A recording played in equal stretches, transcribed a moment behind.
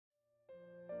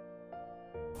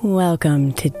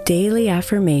Welcome to Daily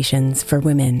Affirmations for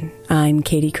Women. I'm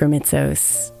Katie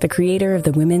Kremitzos, the creator of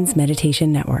the Women's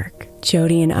Meditation Network.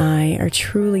 Jody and I are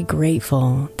truly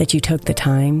grateful that you took the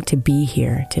time to be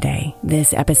here today.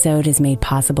 This episode is made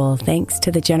possible thanks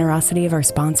to the generosity of our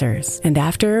sponsors. And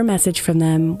after a message from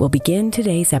them, we'll begin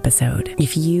today's episode.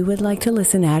 If you would like to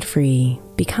listen ad-free,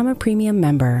 become a premium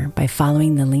member by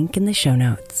following the link in the show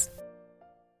notes.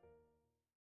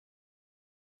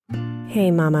 Hey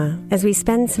Mama, as we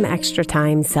spend some extra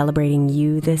time celebrating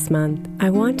you this month, I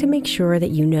want to make sure that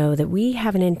you know that we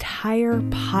have an entire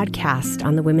podcast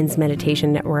on the Women's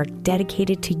Meditation Network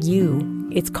dedicated to you.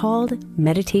 It's called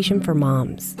Meditation for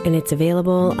Moms, and it's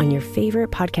available on your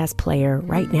favorite podcast player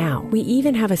right now. We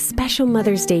even have a special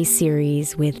Mother's Day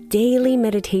series with daily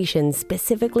meditations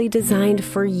specifically designed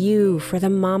for you, for the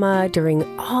mama, during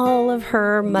all of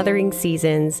her mothering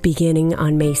seasons, beginning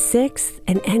on May 6th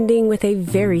and ending with a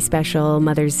very special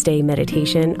Mother's Day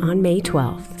meditation on May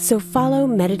 12th. So follow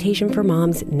Meditation for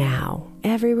Moms now,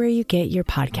 everywhere you get your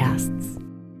podcasts.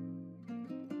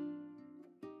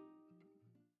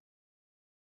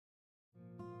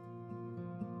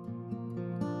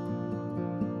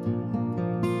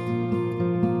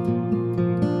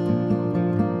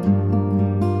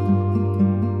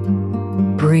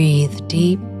 Breathe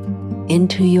deep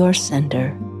into your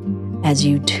center as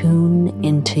you tune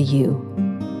into you.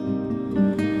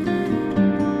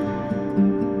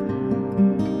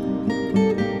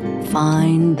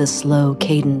 Find the slow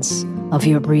cadence of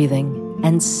your breathing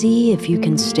and see if you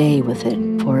can stay with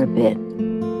it for a bit.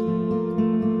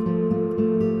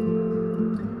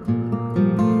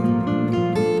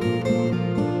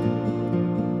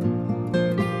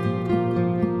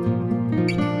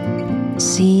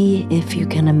 See if you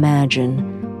can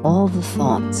imagine all the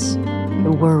thoughts,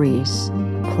 the worries,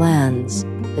 the plans,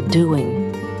 the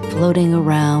doing floating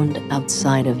around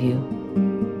outside of you.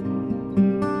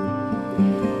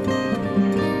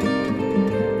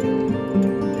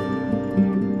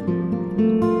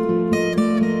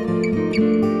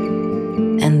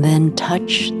 And then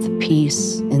touch the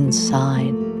peace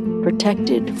inside,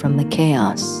 protected from the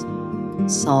chaos,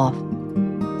 soft,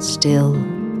 still,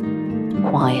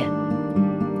 quiet.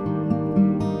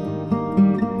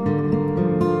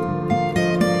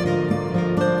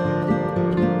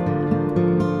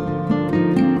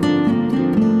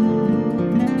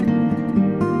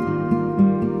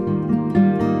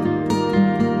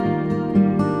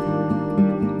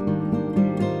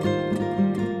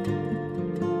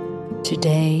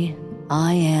 Today,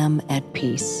 I am at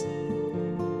peace.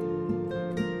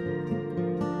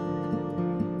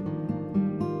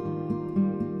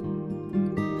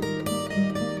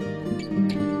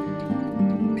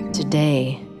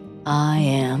 Today, I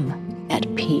am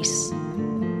at peace.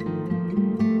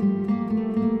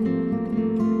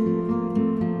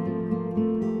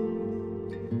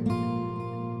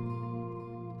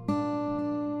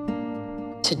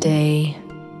 Today,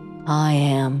 I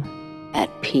am at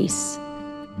peace.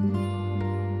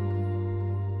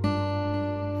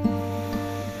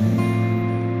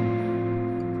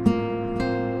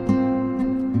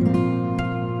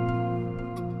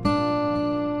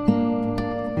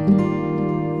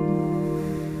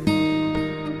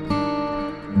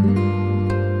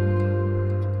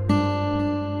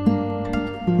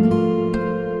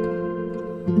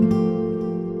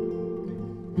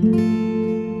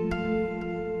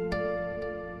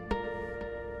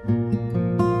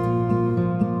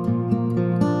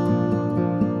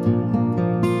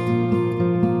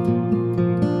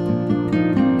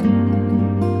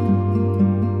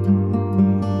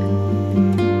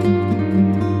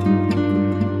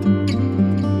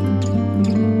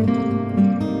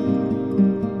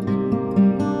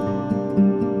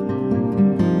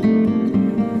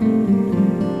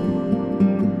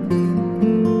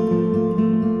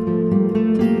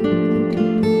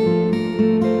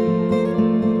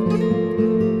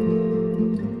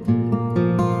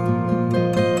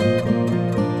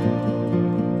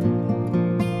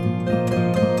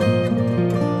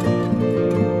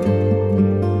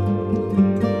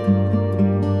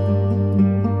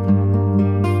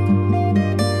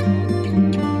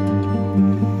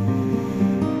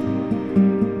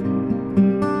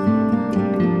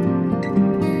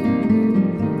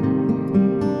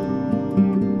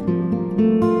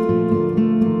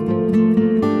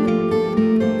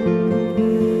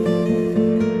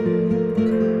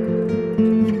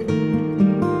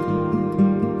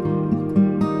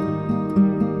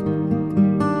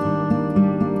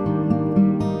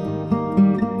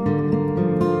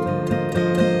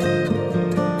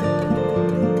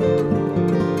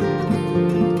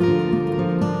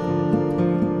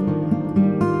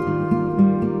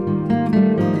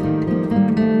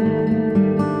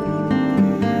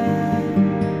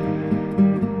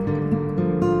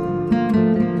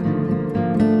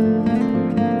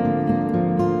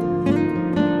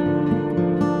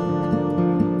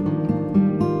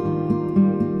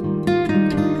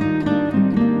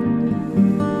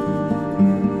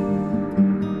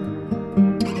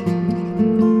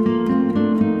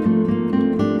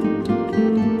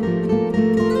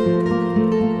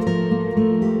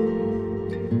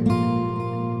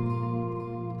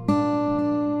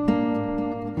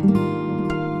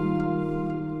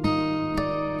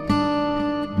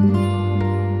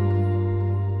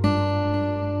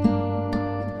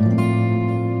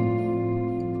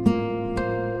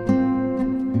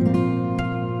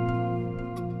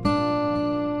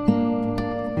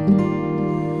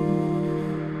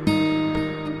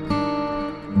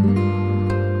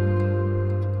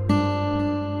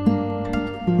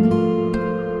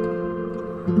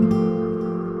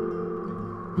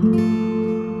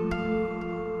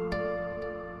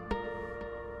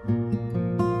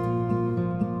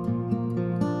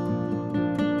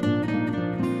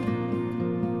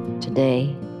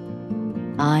 Today,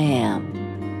 I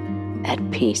am at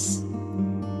peace.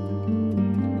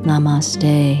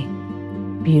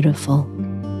 Namaste, beautiful.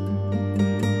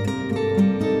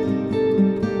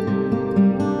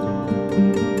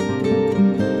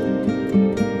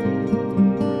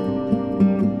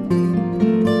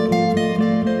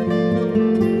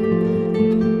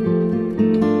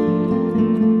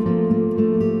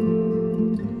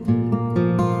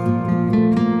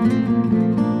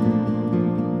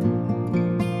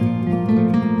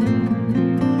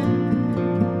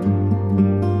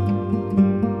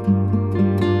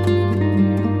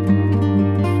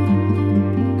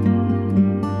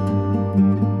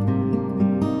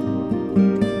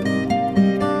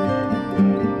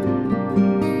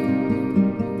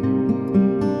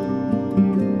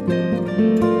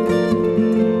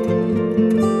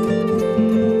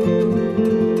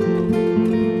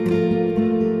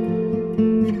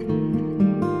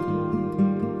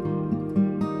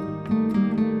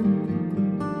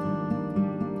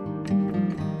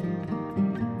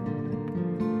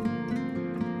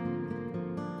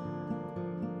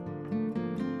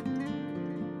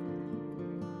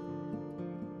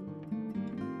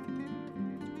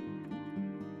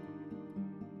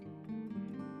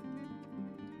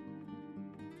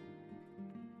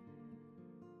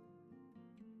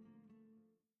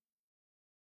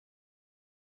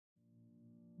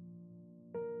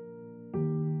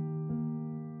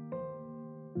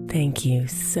 Thank you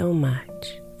so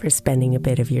much for spending a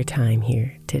bit of your time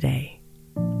here today.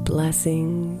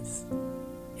 Blessings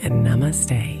and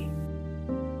namaste.